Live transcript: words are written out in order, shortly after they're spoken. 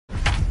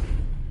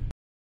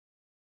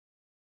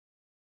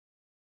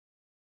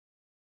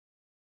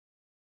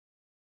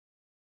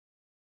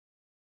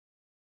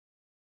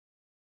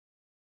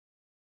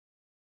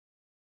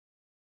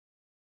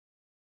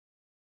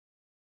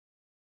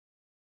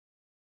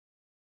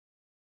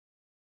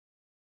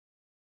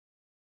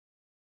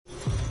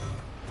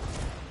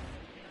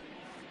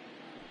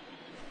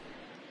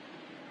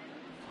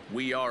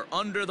We are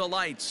under the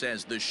lights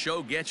as the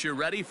show gets you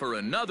ready for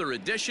another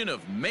edition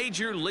of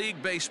Major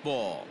League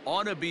Baseball.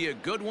 Ought to be a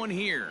good one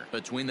here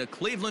between the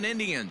Cleveland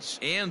Indians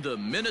and the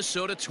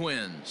Minnesota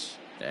Twins.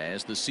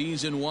 As the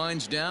season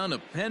winds down, a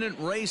pennant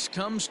race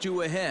comes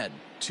to a head.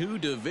 Two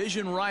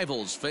division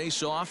rivals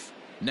face off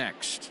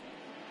next.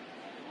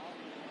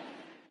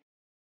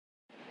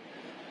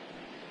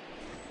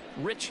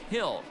 Rich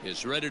Hill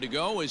is ready to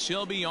go as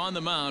he'll be on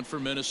the mound for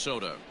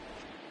Minnesota.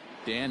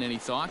 Dan, any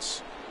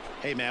thoughts?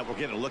 Hey, Matt, we're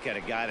getting a look at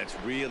a guy that's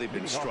really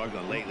been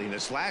struggling lately. In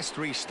his last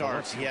 3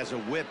 starts, he has a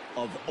whip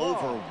of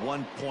over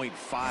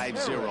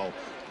 1.50.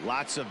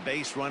 Lots of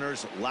base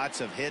runners,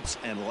 lots of hits,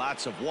 and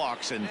lots of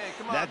walks, and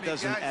that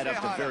doesn't add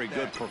up to very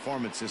good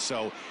performances.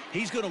 So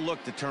he's going to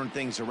look to turn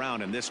things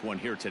around in this one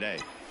here today.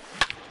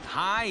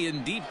 High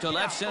and deep to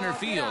left center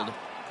field.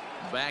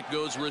 Back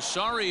goes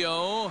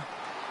Rosario.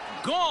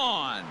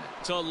 Gone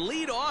to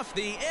lead off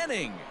the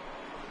inning.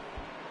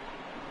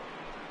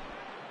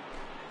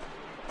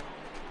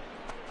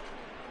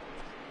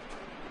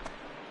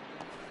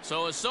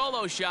 So a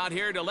solo shot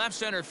here to left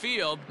center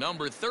field,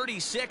 number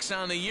 36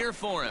 on the year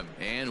for him.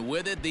 And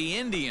with it, the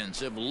Indians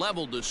have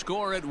leveled the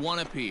score at 1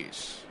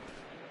 apiece.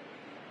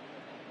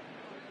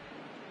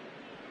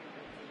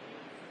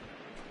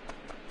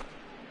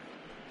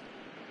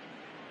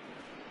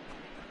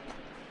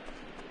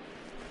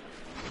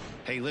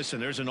 Hey,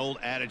 listen, there's an old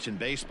adage in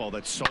baseball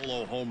that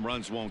solo home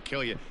runs won't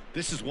kill you.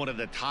 This is one of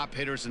the top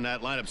hitters in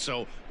that lineup.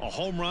 So a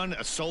home run,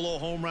 a solo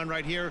home run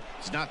right here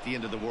is not the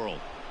end of the world.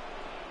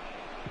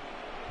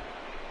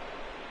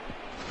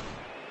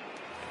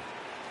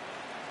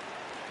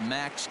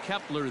 Max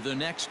Kepler the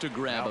next to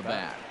grab a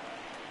bat.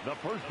 The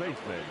first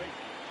baseman,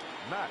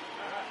 Max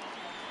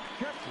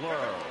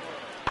Kepler.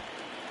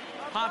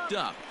 Popped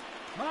up.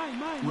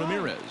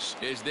 Ramirez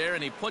is there,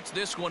 and he puts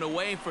this one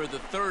away for the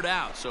 3rd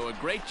out. So a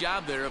great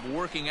job there of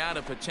working out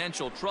a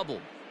potential trouble.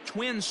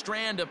 Twins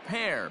strand a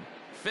pair.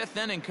 5th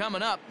inning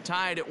coming up,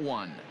 tied at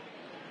 1.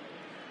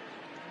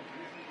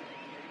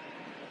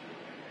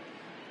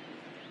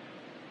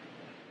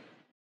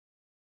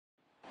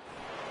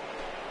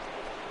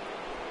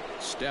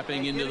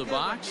 Stepping into the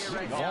box,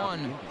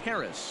 Vaughn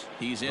Harris.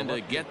 He's in to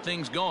get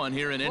things going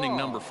here in inning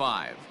number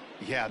 5.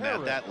 Yeah,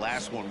 that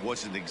last one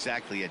wasn't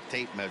exactly a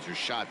tape measure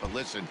shot, but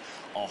listen,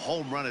 a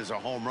home run is a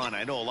home run.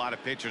 I know a lot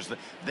of pitchers,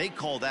 they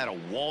call that a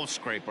wall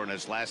scraper in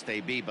his last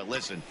AB, but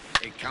listen,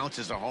 it counts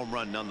as a home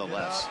run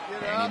nonetheless.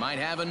 And he might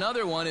have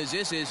another one as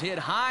this is hit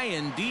high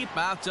and deep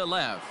out to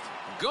left.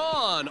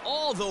 Gone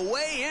all the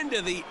way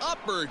into the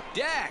upper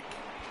deck.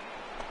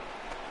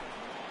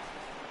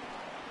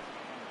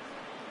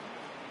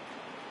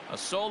 A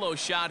solo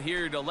shot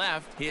here to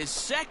left, his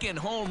 2nd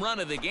home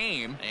run of the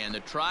game, and the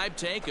Tribe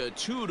take a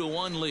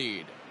 2-1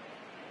 lead.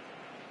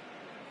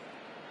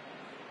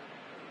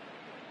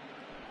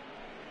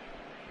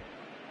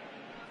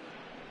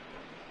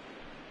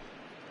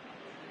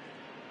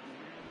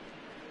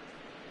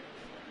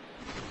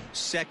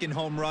 Second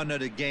home run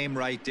of the game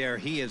right there.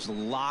 He is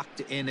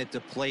locked in at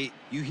the plate.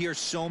 You hear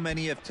so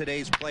many of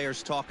today's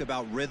players talk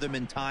about rhythm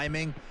and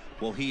timing.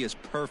 Well, he is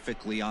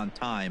perfectly on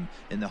time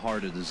in the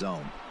heart of the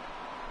zone.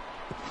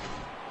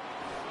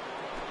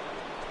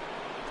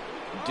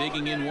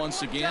 Digging in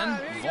once again,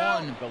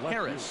 Vaughn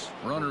Harris.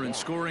 Runner in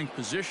scoring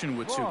position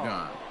with 2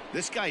 gone.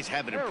 This guy's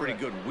having a pretty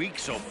good week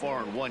so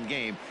far in one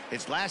game.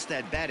 His last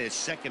at bat, his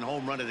 2nd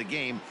home run of the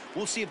game.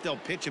 We'll see if they'll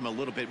pitch him a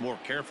little bit more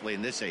carefully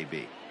in this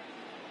AB.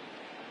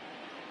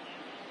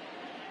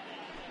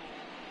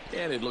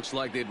 And it looks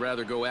like they'd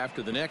rather go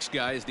after the next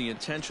guy as the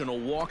intentional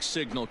walk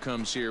signal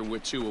comes here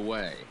with 2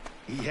 away.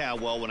 Yeah,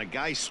 well, when a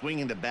guy's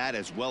swinging the bat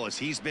as well as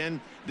he's been,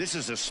 this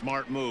is a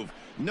smart move.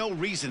 No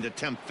reason to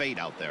tempt fate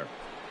out there.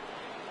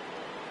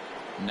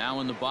 Now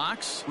in the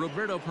box,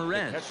 Roberto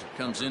Perez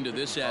comes into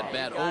this at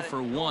bat 0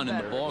 for 1 in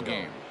the ball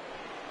game.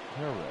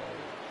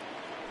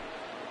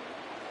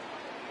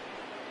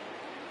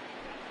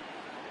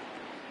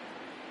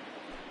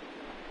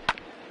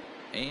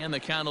 And the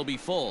count will be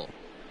full.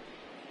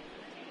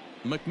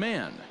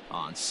 McMahon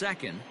on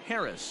second,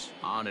 Harris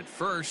on at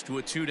first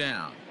with 2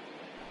 down.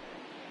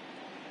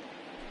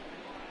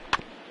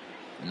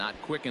 Not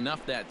quick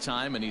enough that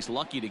time, and he's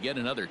lucky to get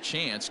another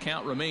chance.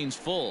 Count remains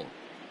full.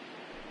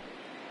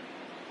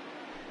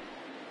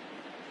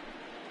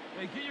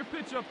 Hey, get your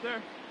pitch up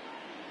there.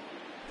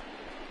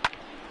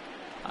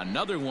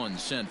 Another one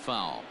sent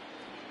foul.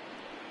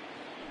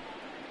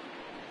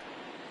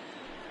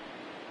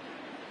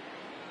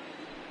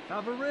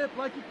 Have a rip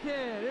like you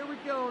can. Here we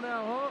go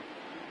now, huh?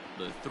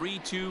 The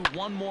 3-2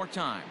 one more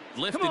time.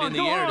 Lifted in the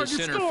air to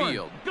center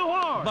field. Go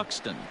hard.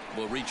 Buxton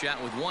will reach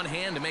out with one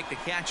hand to make the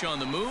catch on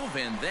the move,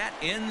 and that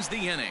ends the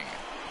inning.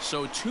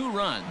 So 2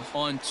 runs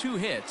on 2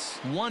 hits,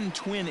 1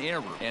 twin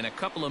error, and a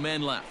couple of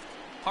men left.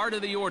 Part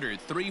of the order,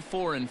 3,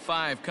 4, and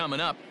 5 coming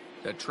up.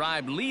 The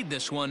Tribe lead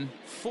this one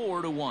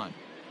 4-1.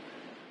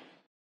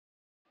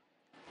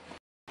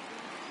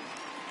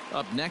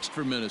 Up next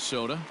for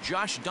Minnesota,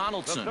 Josh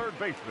Donaldson. The third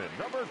baseman,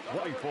 number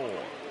 24,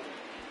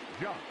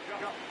 Josh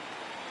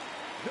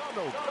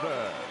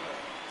Donaldson.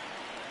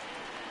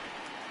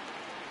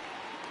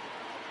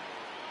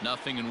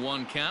 Nothing in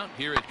one count.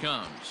 Here it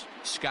comes.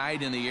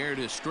 Skied in the air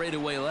to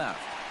straightaway left.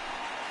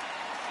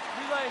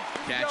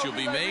 Catch will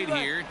be made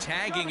here.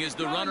 Tagging is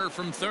the runner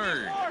from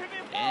third.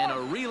 And a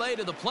relay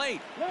to the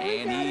plate.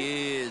 And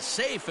he is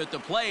safe at the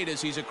plate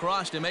as he's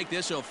across to make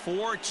this a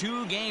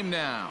 4-2 game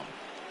now.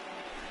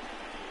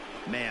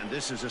 Man,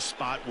 this is a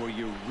spot where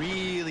you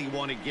really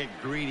want to get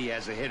greedy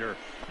as a hitter.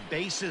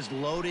 Bases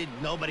loaded,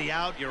 nobody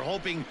out. You're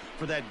hoping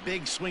for that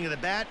big swing of the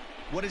bat.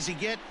 What does he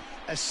get?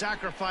 A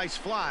sacrifice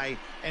fly,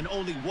 and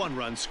only 1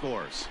 run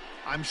scores.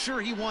 I'm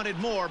sure he wanted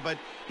more, but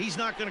he's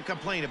not going to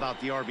complain about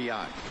the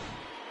RBI.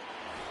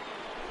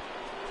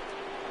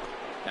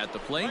 At the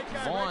plate,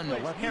 Vaughn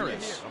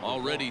Harris,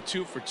 already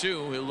 2 for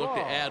 2. He'll look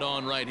to add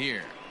on right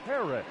here.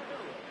 Harris.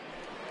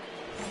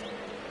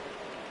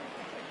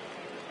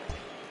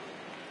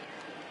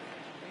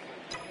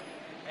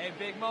 Hey,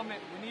 big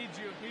moment. We need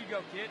you. Here you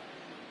go, kid.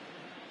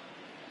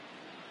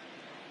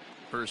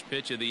 First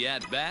pitch of the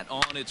at-bat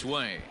on its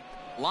way.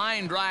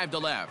 Line drive to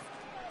left.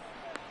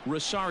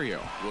 Rosario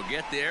will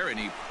get there, and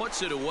he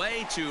puts it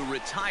away to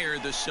retire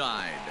the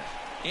side.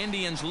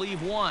 Indians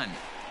leave 1,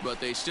 but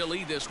they still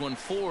lead this one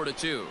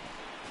 4-2.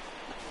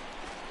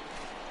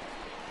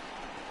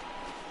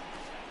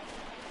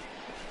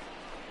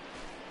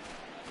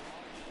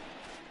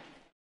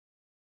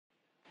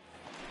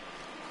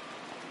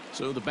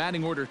 So the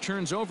batting order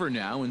turns over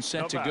now and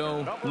set to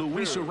go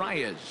Luis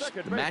Arias.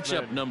 The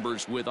matchup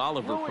numbers with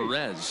Oliver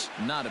Perez.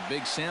 Not a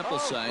big sample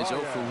size, 0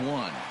 for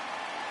 1.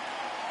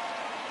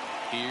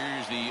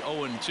 Here's the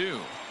 0-2.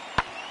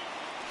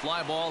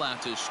 Fly ball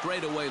out to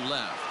straightaway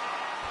left.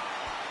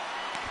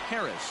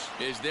 Harris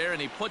is there,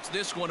 and he puts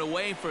this one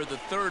away for the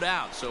 3rd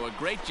out. So a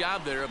great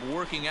job there of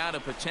working out a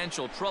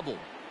potential trouble.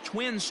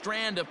 Twins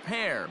strand a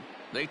pair.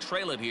 They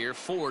trail it here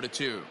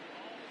 4-2.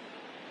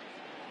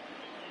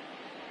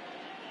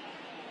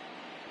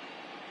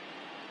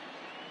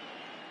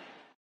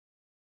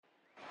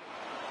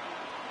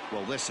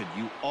 Well, listen,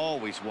 you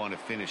always want to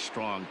finish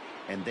strong,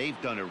 and they've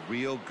done a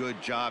real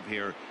good job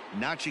here,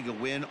 notching a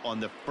win on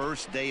the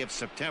first day of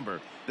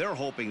September. They're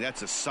hoping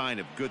that's a sign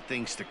of good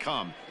things to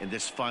come in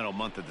this final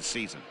month of the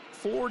season.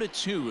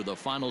 4-2 the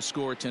final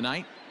score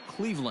tonight.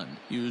 Cleveland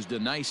used a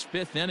nice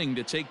 5th inning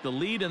to take the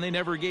lead, and they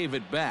never gave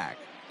it back.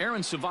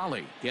 Aaron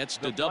Savali gets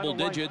to double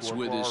digits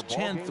with his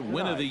 10th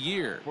win of the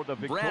year.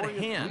 Brad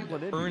Hand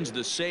earns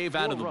the save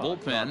out of the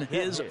bullpen,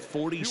 his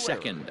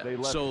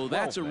 42nd. So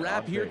that's a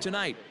wrap here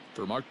tonight.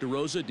 For Mark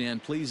DeRosa,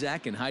 Dan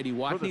Plesac, and Heidi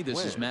Watney,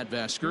 this is Matt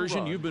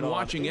Vasgersian. You've been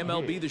watching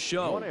MLB The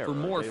Show. For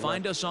more,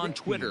 find us on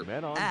Twitter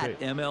at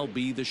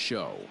MLB The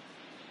Show.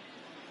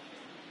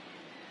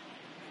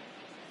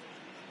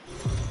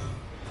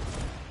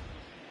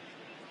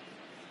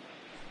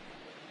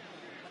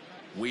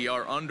 We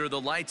are under the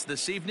lights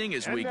this evening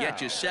as we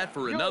get you set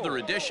for another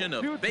edition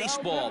of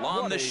Baseball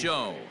on the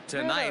Show.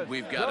 Tonight,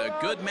 we've got a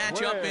good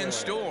matchup in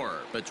store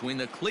between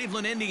the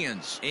Cleveland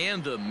Indians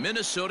and the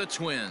Minnesota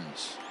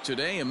Twins.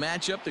 Today, a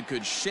matchup that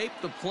could shape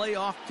the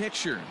playoff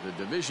picture. The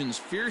division's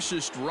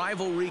fiercest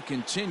rivalry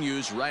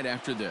continues right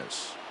after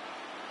this.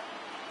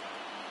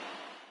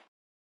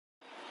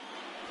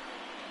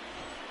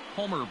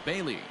 Homer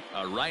Bailey,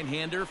 a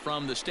right-hander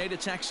from the state of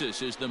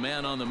Texas, is the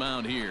man on the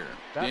mound here.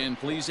 Dan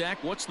Plesac,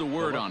 what's the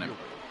word on him?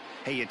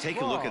 Hey, you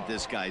take a look at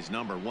this guy's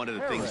number. One of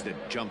the things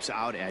that jumps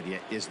out at you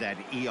is that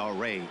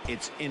ERA.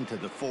 It's into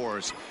the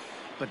 4s.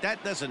 But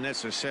that doesn't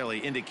necessarily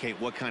indicate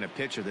what kind of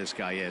pitcher this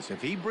guy is.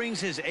 If he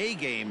brings his A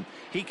game,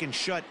 he can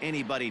shut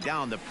anybody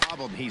down. The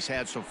problem he's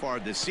had so far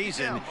this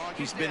season,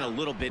 he's been a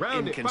little bit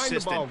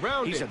inconsistent.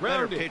 He's a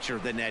better pitcher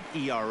than that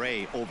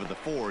ERA over the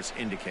 4s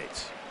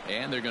indicates.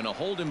 And they're going to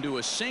hold him to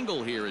a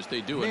single here as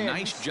they do a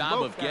nice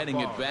job of getting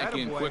it back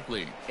in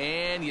quickly.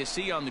 And you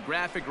see on the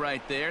graphic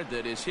right there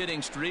that his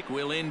hitting streak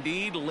will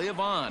indeed live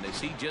on as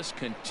he just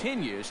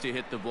continues to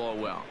hit the ball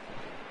well.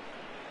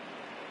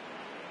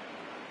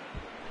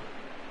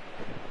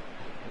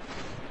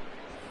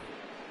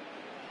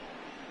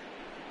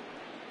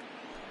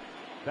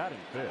 Batting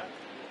 5th,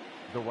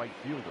 the right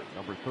fielder,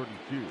 number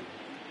 32,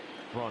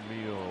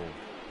 Franmil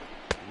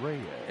Reyes.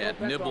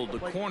 Had nibbled the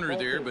corner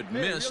there, but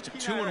missed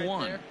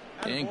 2-1.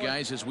 And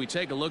guys, as we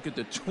take a look at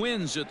the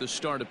Twins at the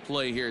start of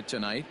play here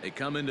tonight, they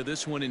come into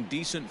this one in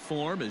decent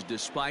form, as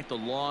despite the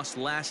loss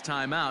last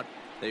time out,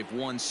 they've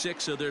won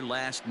 6 of their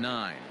last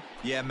 9.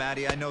 Yeah,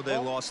 Matty, I know they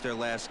lost their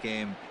last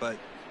game, but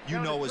you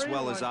know as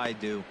well as I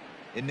do,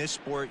 in this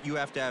sport, you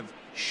have to have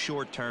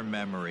short-term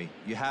memory.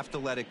 You have to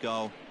let it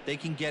go. They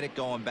can get it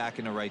going back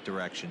in the right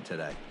direction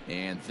today.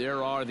 And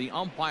there are the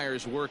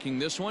umpires working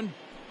this one.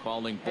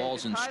 Calling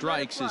balls and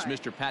strikes is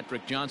Mr.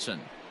 Patrick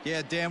Johnson.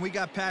 Yeah, Dan, we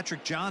got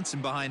Patrick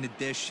Johnson behind the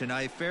dish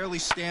tonight. Fairly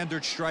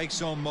standard strike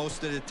zone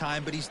most of the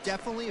time, but he's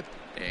definitely a...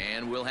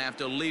 And we'll have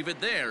to leave it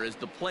there as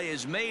the play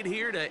is made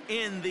here to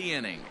end the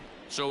inning.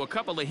 So a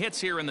couple of hits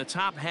here in the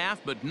top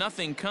half, but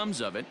nothing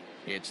comes of it.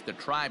 It's the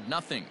Tribe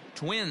nothing.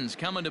 Twins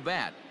coming to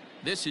bat.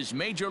 This is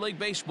Major League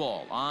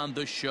Baseball on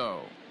the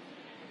Show.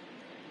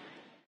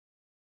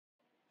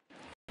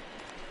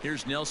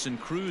 Here's Nelson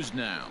Cruz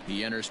now.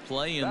 He enters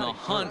play in the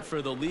hunt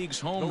for the league's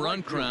home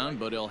run crown,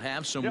 but he'll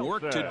have some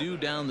work to do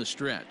down the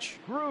stretch.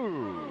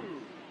 Cruz.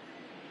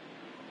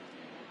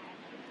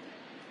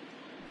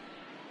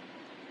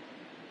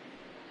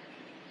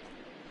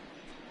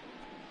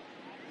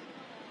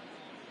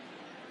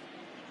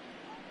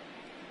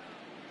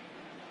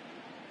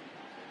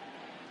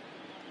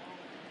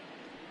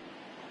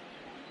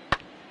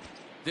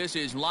 This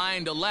is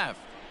line to left.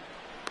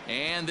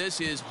 And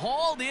this is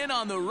hauled in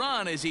on the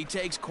run as he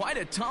takes quite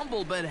a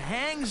tumble but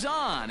hangs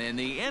on, and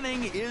the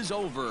inning is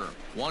over.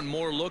 One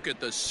more look at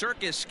the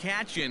circus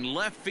catch in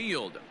left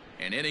field.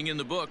 An inning in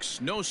the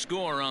books, no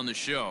score on the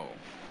show.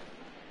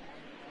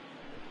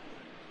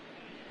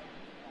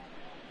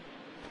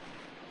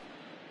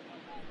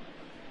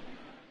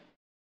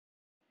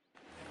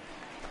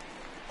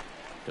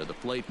 To the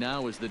plate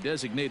now is the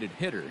designated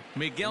hitter,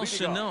 Miguel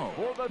Sano.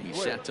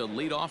 He's set to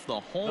lead off the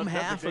home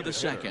half of the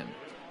second.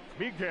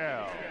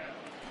 Miguel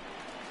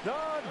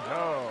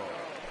Sano.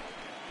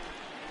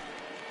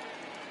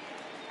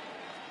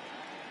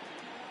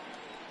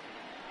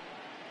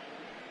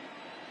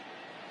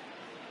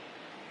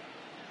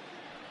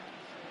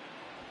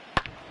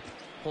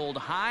 Pulled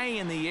high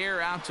in the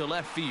air out to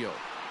left field.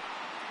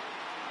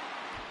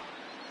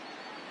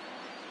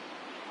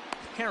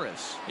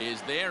 Harris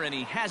is there, and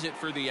he has it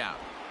for the out.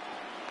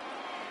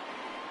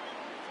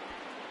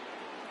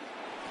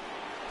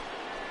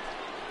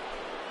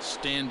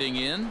 Standing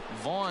in,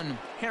 Vaughn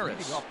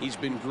Harris. He's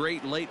been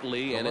great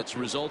lately, and it's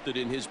resulted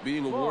in his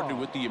being awarded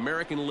with the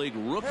American League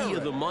Rookie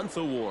of the Month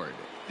award.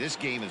 This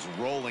game is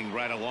rolling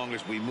right along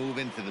as we move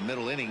into the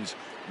middle innings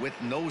with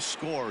no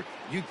score.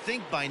 You'd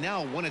think by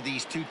now one of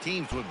these two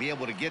teams would be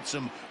able to get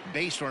some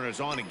base runners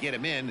on and get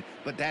them in,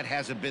 but that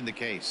hasn't been the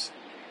case.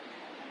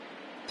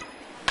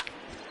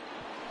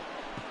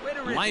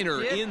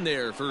 Liner in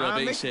there for a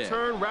base hit.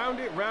 Turn, round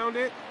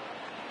it.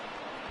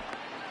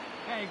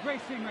 Hey, great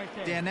swing right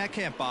there. Dan, that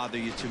can't bother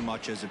you too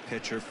much as a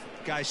pitcher.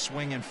 Guy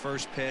swinging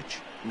first pitch.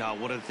 Now,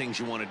 one of the things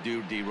you want to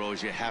do,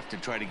 D-Rose, you have to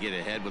try to get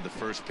ahead with the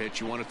first pitch.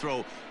 You want to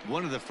throw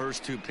one of the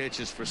first two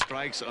pitches for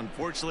strikes.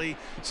 Unfortunately,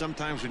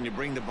 sometimes when you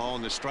bring the ball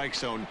in the strike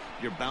zone,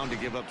 you're bound to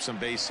give up some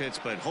base hits,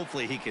 but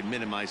hopefully he can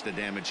minimize the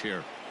damage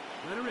here.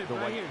 Let her rip The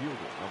right right here. fielder,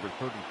 number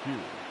 32.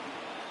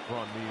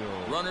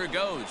 Runner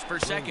goes for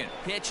second.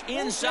 Pitch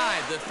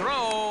inside the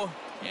throw,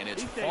 and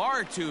it's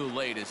far too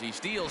late as he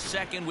steals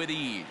second with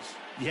ease.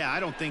 Yeah, I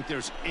don't think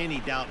there's any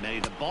doubt, Manny.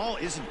 The ball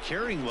isn't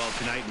carrying well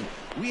tonight,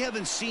 and we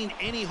haven't seen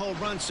any home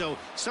runs, so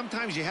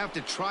sometimes you have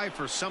to try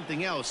for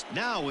something else.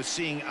 Now, with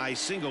seeing I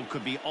single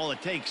could be all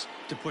it takes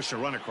to push a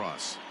run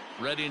across.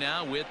 Ready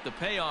now with the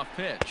payoff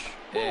pitch.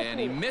 And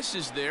he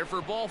misses there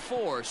for ball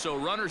four, so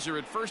runners are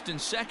at first and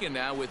second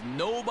now with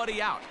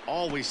nobody out.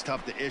 Always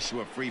tough to issue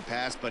a free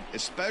pass, but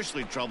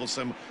especially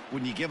troublesome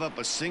when you give up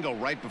a single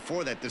right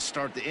before that to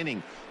start the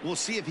inning. We'll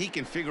see if he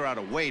can figure out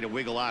a way to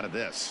wiggle out of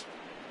this.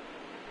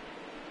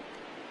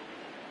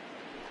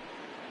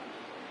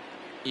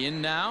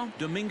 In now,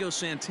 Domingo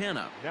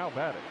Santana. Now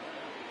batting,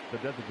 the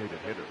designated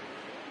hitter,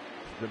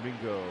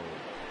 Domingo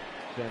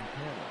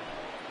Santana.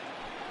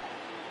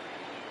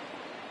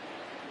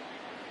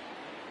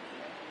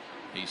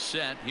 He's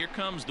set. Here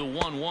comes the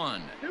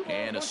 1-1.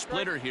 And a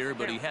splitter here,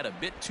 but he had a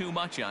bit too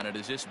much on it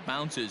as this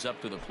bounces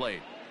up to the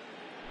plate.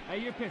 Hey,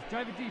 your pitch.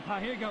 Drive it deep, huh?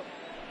 Here you go.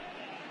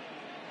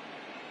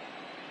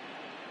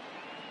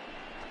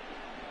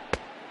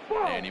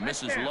 And he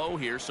misses low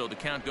here, so the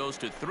count goes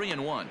to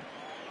 3-1.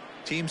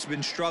 Team's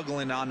been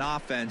struggling on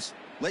offense.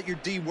 Let your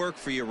D work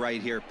for you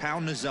right here.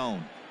 Pound the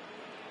zone.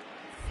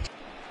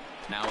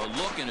 Now a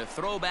look and a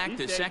throw back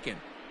to second.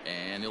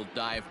 And he'll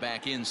dive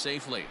back in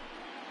safely.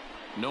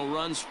 No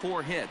runs,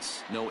 4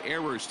 hits. No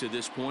errors to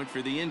this point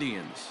for the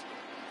Indians.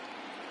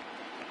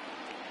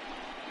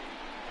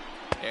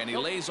 And he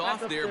lays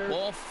off there,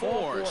 ball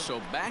 4.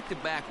 So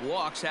back-to-back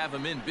walks have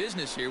him in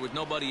business here with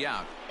nobody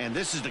out. And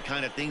this is the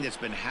kind of thing that's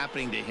been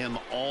happening to him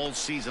all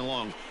season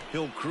long.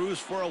 He'll cruise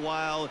for a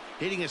while,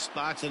 hitting his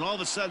spots, and all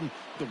of a sudden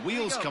the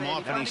wheels come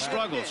off and he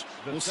struggles.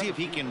 We'll see if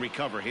he can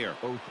recover here.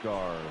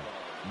 Oscar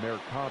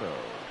Mercado.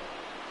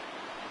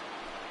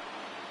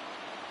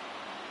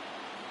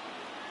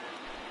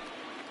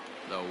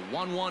 The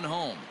 1-1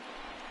 home.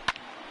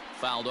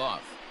 Fouled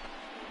off.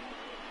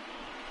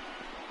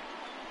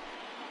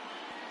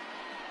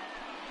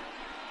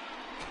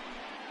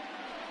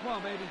 Come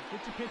on, baby.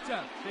 Get your pitch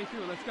up. Stay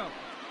through it. Let's go.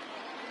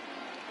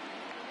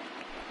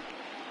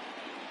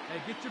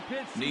 Hey, get your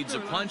pitch. Needs a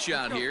punch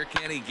out here.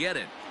 Can he get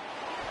it?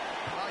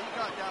 Oh, you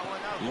got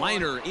that one.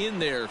 Liner in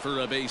there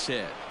for a base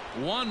hit.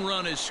 1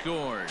 run is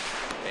scored.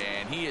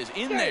 And he is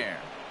in there.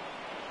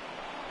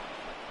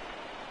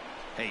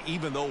 Hey,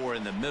 even though we're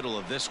in the middle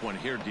of this one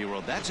here,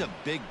 D-Roll, that's a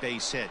big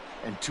base hit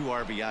and 2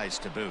 RBIs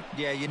to boot.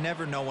 Yeah, you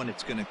never know when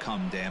it's going to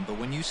come, Dan, but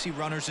when you see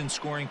runners in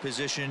scoring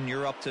position,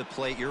 you're up to the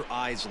plate, your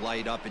eyes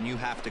light up, and you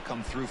have to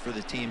come through for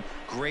the team.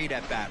 Great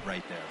at bat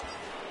right there.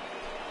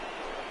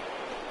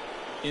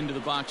 Into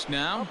the box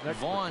now,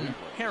 Vaughn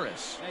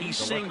Harris. He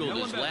singled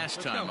his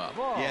last time up.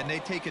 Yeah, and they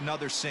take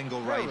another single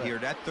right here.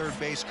 That third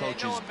base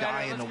coach is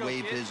dying to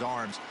wave his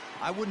arms.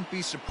 I wouldn't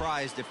be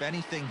surprised if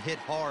anything hit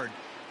hard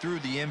through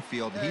the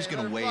infield. He's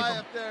going to wave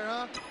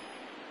them.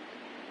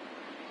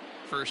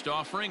 First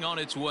offering on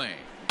its way.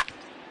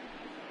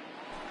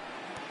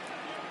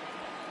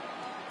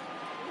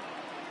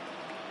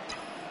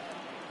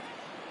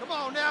 Come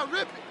on now,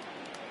 rip it.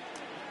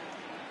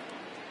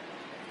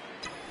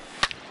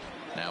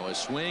 Now a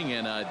swing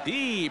and a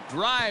deep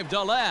drive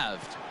to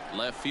left.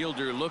 Left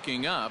fielder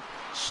looking up,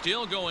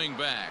 still going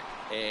back.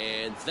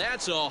 And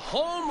that's a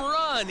home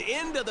run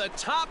into the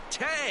top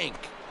tank.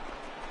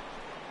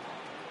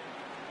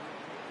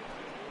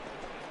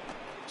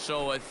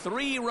 So a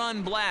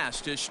 3-run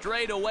blast to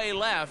straightaway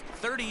left.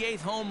 38th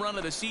home run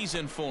of the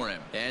season for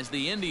him, as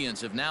the Indians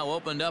have now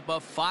opened up a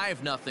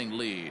 5-0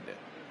 lead.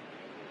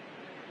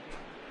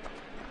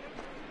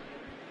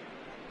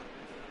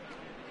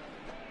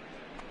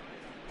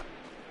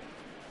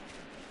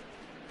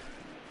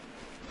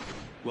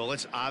 Well,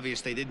 it's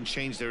obvious they didn't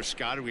change their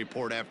scouting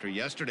report after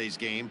yesterday's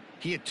game.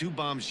 He had 2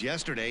 bombs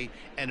yesterday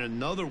and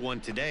another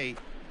one today.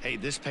 Hey,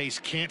 this pace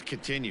can't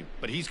continue,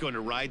 but he's going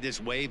to ride this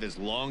wave as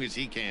long as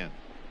he can.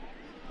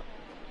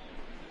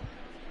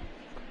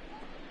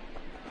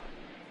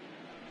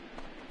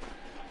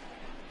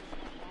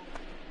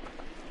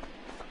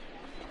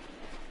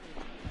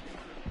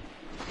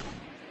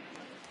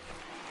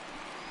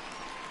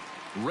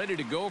 Ready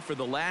to go for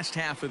the last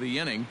half of the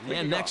inning.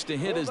 And next to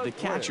hit is the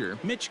catcher,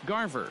 Mitch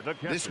Garver.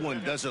 This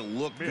one doesn't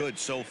look good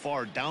so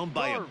far. Down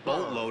by a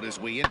boatload as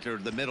we enter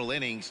the middle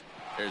innings.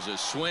 There's a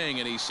swing,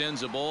 and he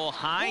sends a ball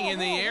high in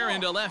the air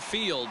into left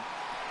field.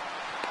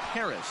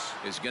 Harris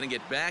is going to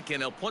get back,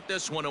 and he'll put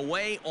this one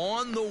away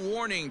on the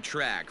warning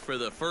track for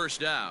the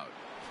first out.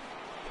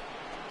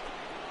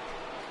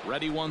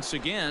 Ready once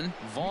again,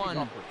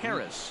 Vaughn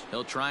Harris.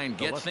 He'll try and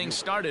get things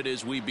started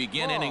as we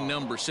begin inning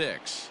number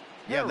 6.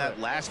 Yeah, that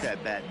last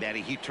at-bat,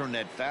 Daddy, he turned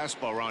that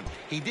fastball around.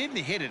 He didn't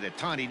hit it a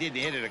ton. He didn't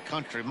hit it a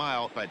country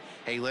mile. But,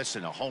 hey,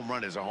 listen, a home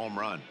run is a home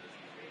run.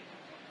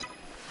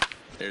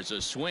 There's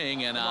a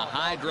swing and a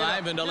high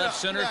drive into left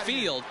center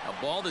field.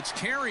 A ball that's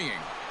carrying.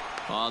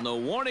 On the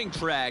warning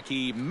track,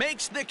 he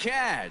makes the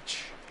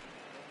catch.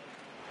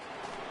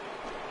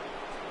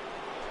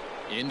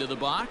 Into the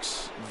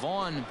box,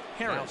 Vaughn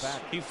Harris.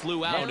 He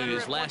flew out in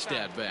his last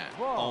at-bat.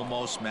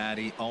 Almost,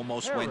 Matty.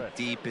 Almost went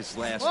deep his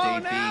last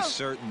AB.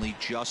 Certainly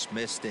just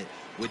missed it.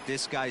 With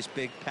this guy's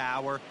big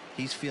power,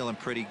 he's feeling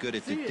pretty good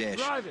at the dish.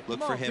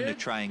 Look for him to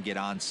try and get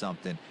on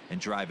something and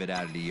drive it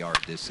out of the yard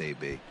this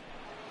AB.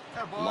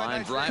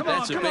 Line drive,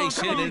 that's a base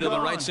hit into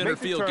the right center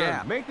field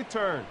gap. Make the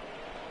turn.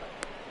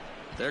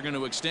 They're going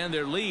to extend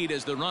their lead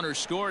as the runner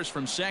scores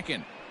from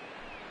second.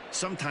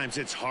 Sometimes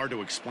it's hard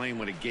to explain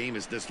when a game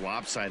is this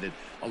lopsided.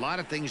 A lot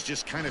of things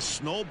just kind of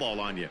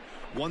snowball on you.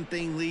 One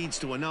thing leads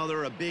to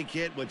another, a big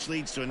hit, which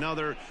leads to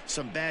another,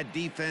 some bad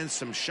defense,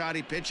 some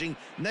shoddy pitching.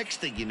 Next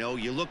thing you know,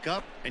 you look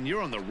up and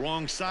you're on the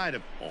wrong side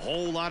of a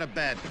whole lot of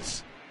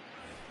badness.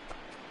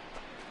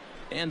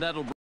 And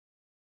that'll bring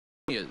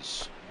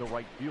is The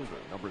right fielder,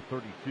 number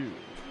 32,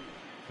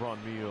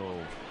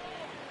 Franmil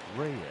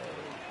Reyes.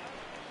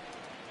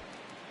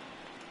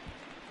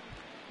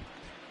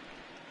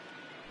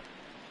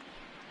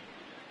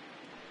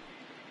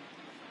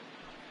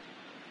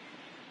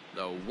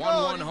 the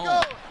 1-1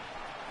 home.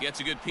 Gets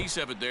a good piece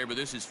of it there, but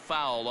this is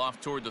foul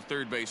off toward the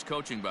third base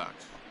coaching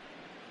box.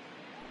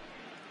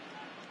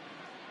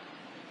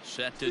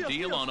 Set to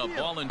deal on a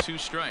ball and 2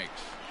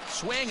 strikes.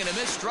 Swing and a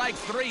miss, strike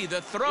 3.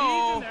 The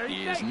throw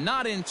is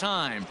not in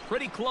time.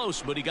 Pretty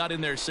close, but he got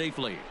in there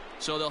safely.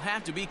 So they'll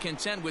have to be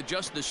content with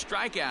just the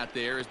strikeout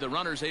there as the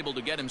runner's able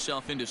to get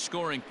himself into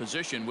scoring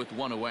position with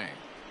 1 away.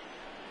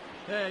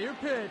 Hey, your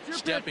pitch.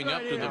 Stepping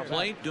up to the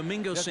plate,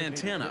 Domingo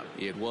Santana.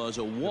 It was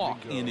a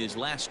walk in his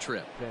last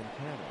trip.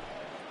 Santana.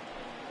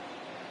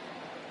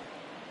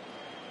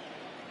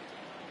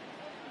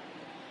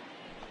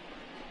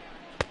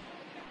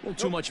 A little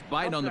too much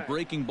bite on the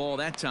breaking ball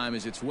that time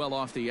as it's well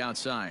off the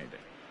outside.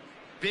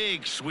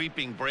 Big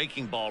sweeping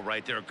breaking ball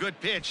right there. A good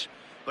pitch.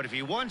 But if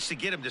he wants to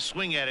get him to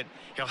swing at it,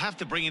 he'll have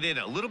to bring it in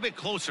a little bit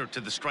closer to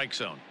the strike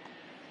zone.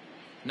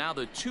 Now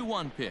the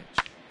 2-1 pitch.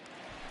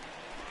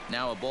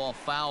 Now a ball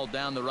fouled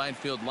down the right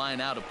field line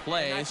out of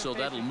play, so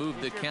that'll move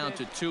the count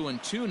to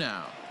 2-2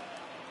 now.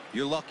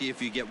 You're lucky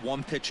if you get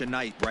 1 pitch a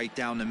night right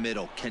down the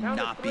middle.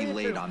 Cannot be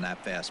late on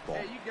that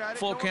fastball.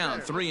 Full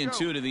count,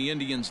 3-2 to the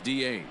Indians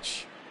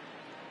DH.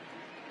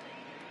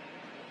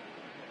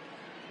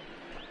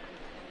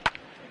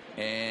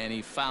 And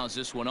he fouls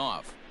this one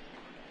off.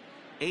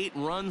 8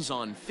 runs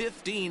on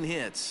 15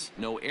 hits.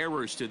 No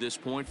errors to this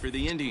point for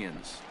the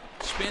Indians.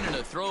 Spin and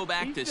a throw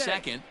back to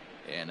second.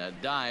 And a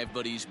dive,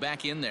 but he's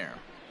back in there.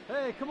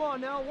 Hey, come on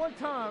now. One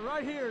time.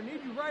 Right here. Need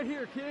you right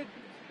here, kid.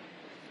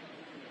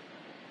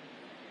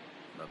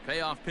 The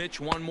payoff pitch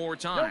one more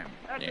time.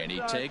 And he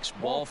takes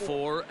ball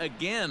 4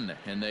 again.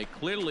 And they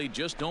clearly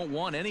just don't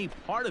want any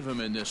part of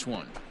him in this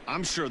one.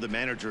 I'm sure the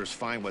manager is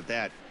fine with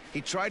that.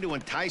 He tried to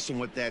entice him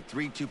with that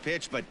 3-2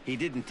 pitch, but he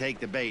didn't take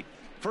the bait.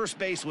 First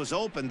base was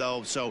open,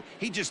 though, so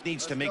he just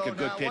needs to make a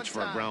good pitch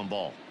for a ground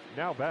ball.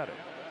 Now batting,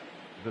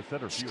 the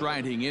center fielder.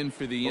 Striding in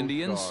for the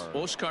Indians,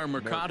 Oscar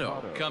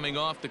Mercado, coming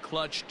off the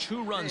clutch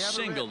two-run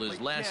single his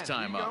last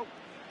time up.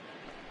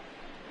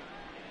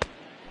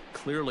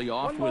 Clearly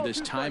off with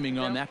his timing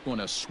on that one,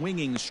 a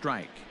swinging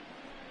strike.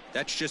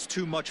 That's just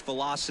too much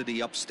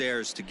velocity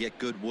upstairs to get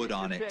good wood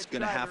on it. He's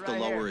going to have to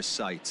lower his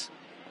sights.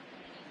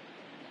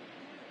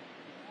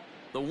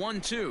 The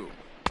 1-2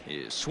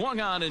 is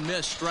swung on and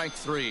missed, strike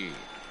 3.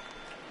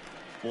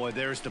 Boy,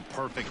 there's the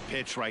perfect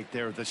pitch right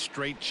there, the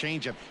straight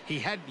changeup. He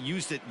hadn't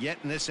used it yet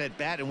in this at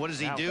bat, and what does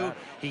he do?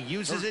 He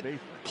uses it,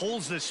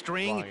 pulls the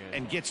string,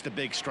 and gets the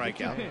big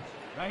strikeout.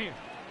 Right here.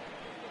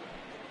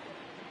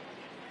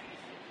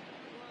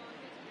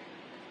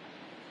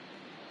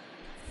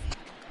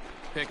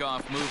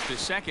 Pickoff move to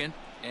second,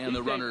 and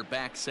the runner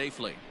back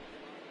safely.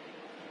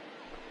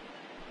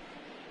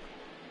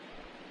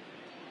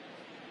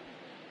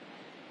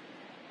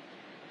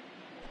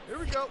 Here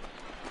we go.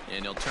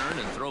 And he'll turn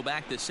and throw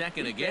back to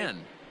second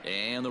again.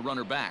 And the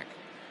runner back.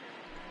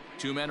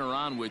 2 men are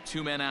on with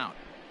 2 men out.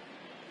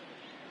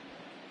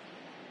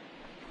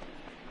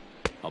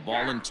 A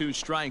ball and 2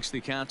 strikes,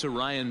 the count to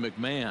Ryan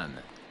McMahon.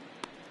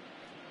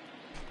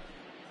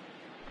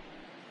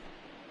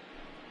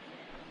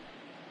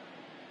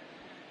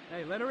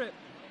 Hey, let her rip.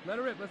 Let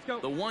her rip. Let's go.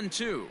 The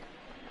 1-2.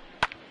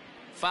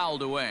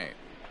 Fouled away.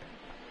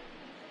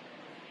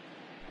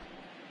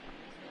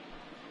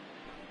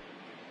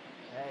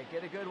 Hey,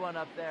 get a good one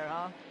up there,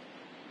 huh?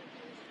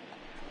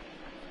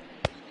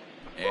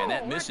 And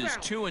that misses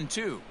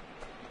 2-2.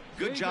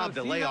 Good job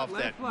to lay off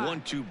that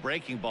 1-2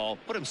 breaking ball.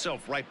 Put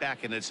himself right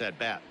back in this at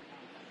bat.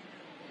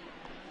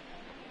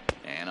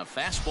 And a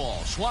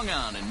fastball swung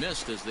on and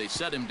missed as they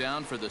set him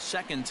down for the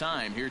second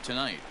time here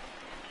tonight.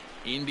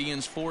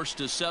 Indians forced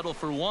to settle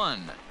for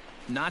 1.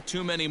 Not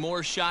too many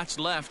more shots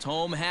left.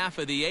 Home half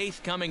of the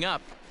 8th coming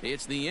up.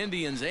 It's the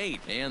Indians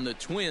 8 and the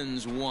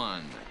Twins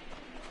 1.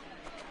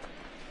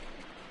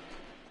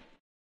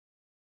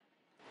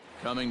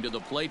 Coming to the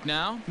plate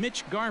now,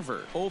 Mitch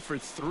Garver, 0 for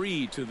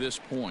 3 to this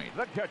point.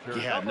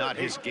 Yeah, not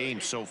his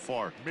game so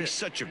far. He's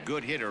such a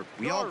good hitter.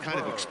 We all kind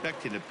of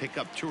expect him to pick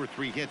up 2 or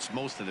 3 hits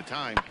most of the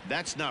time.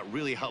 That's not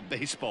really how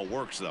baseball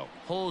works, though.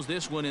 Pulls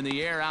this one in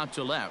the air out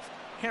to left.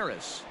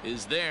 Harris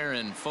is there,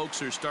 and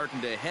folks are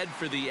starting to head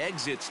for the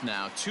exits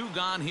now. 2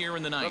 gone here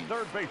in the 9th. The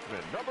third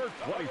baseman, number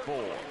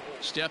 24.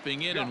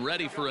 Stepping in and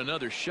ready for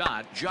another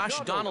shot, Josh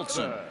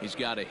Donaldson. He's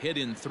got a hit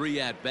in 3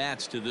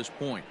 at-bats to this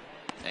point.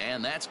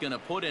 And that's going to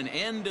put an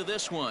end to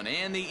this one.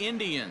 And the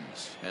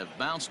Indians have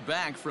bounced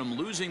back from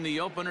losing the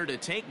opener to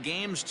take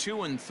games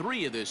 2 and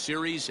 3 of this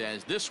series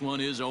as this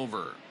one is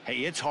over.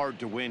 Hey, it's hard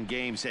to win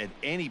games at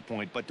any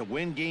point, but to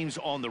win games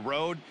on the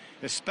road,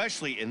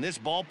 especially in this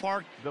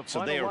ballpark,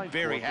 so they are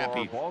very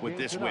happy with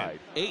this win.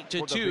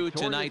 8-2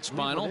 tonight's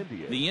final.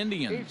 The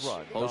Indians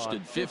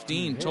posted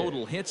 15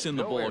 total hits in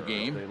the ball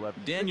game.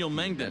 Daniel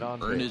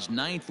Mengden earned his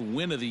 9th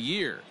win of the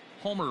year.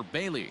 Homer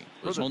Bailey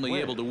was only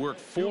able to work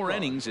 4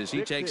 innings as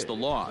he takes the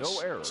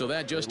loss. So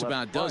that just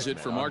about does it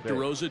for Mark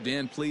DeRosa,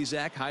 Dan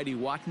Plesac, Heidi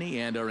Watney,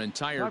 and our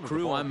entire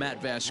crew. I'm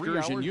Matt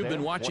Vasgersian. You've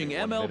been watching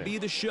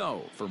MLB The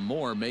Show. For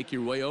more, make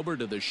your way over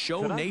to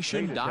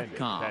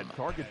theshownation.com.